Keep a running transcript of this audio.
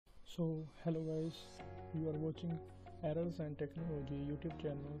So hello guys, you are watching Errors and Technology YouTube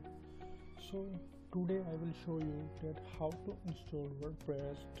channel. So today I will show you that how to install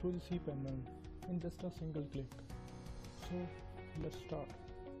WordPress through the Cpanel in just a single click. So let's start.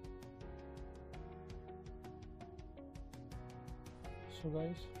 So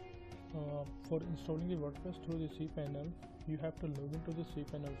guys, for installing the WordPress through the Cpanel, you have to log into the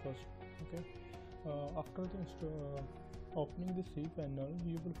Cpanel first. Okay. After the opening the Cpanel,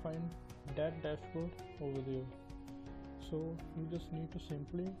 you will find that dashboard over there. So you just need to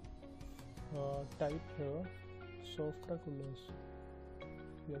simply type here software colors.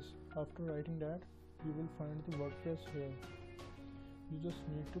 Yes, after writing that, you will find the WordPress here. You just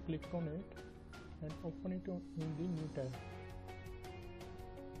need to click on it and open it in the new tab.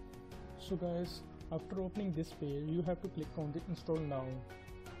 So guys, after opening this page, you have to click on the install now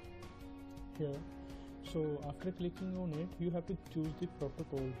here. So after clicking on it, you have to choose the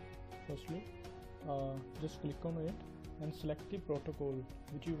protocol. Firstly, just click on it and select the protocol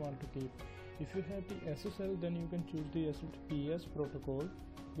which you want to keep. If you have the SSL, then you can choose the HTTPS protocol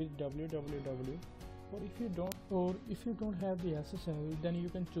with www. Or if you don't have the SSL, then you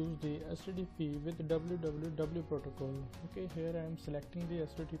can choose the HTTP with www protocol. Okay, here I am selecting the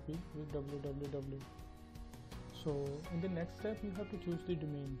HTTP with www. So in the next step, you have to choose the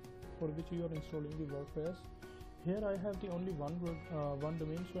domain for which you are installing the WordPress. Here I have the only one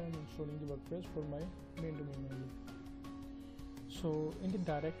domain, so I am installing the WordPress for my main domain only. So in the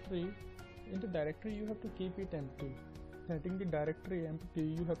directory you have to keep it empty. Setting the directory empty,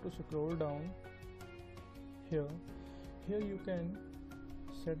 you have to scroll down here. Here you can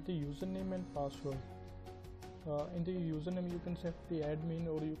set the username and password. In the username you can set the admin,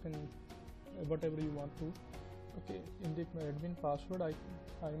 or you can whatever you want to. Okay, in the admin password I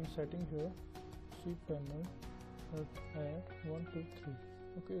am setting here Cpanel at 123.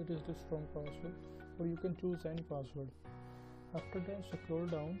 Okay, it is the strong password, or you can choose any password. After that, scroll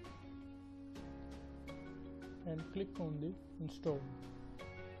down and click on the install.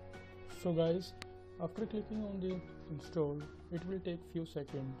 So guys, after clicking on the install, it will take few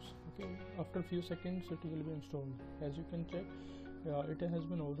seconds. Okay, after few seconds it will be installed. As you can check, it has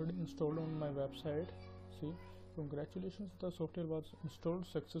been already installed on my website. See, congratulations, the software was installed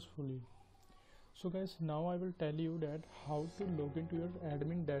successfully. So guys, now I will tell you that how to log into your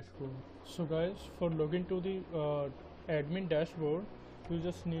admin dashboard. So guys, for login to the admin dashboard, you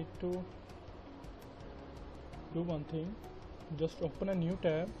just need to do one thing. Just open a new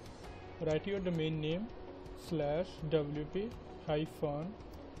tab, write your domain name /wp-admin.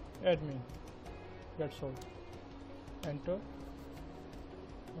 That's all. Enter.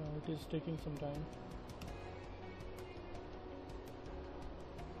 It is taking some time.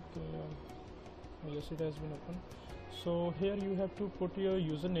 Okay, yes, it has been opened. So here you have to put your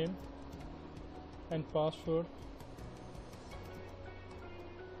username and password.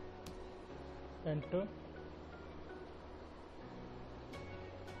 Enter.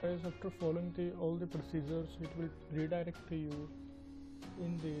 Guys, after following all the procedures, it will redirect to you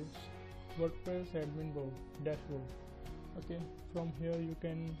in this WordPress admin dashboard. Okay, from here you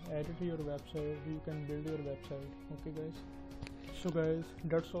can add it to your website, you can build your website. Okay guys, so guys,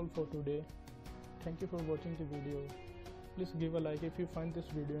 that's all for today. Thank you for watching the video. Please give a like if you find this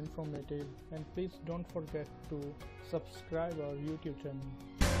video informative, and please don't forget to subscribe our YouTube channel.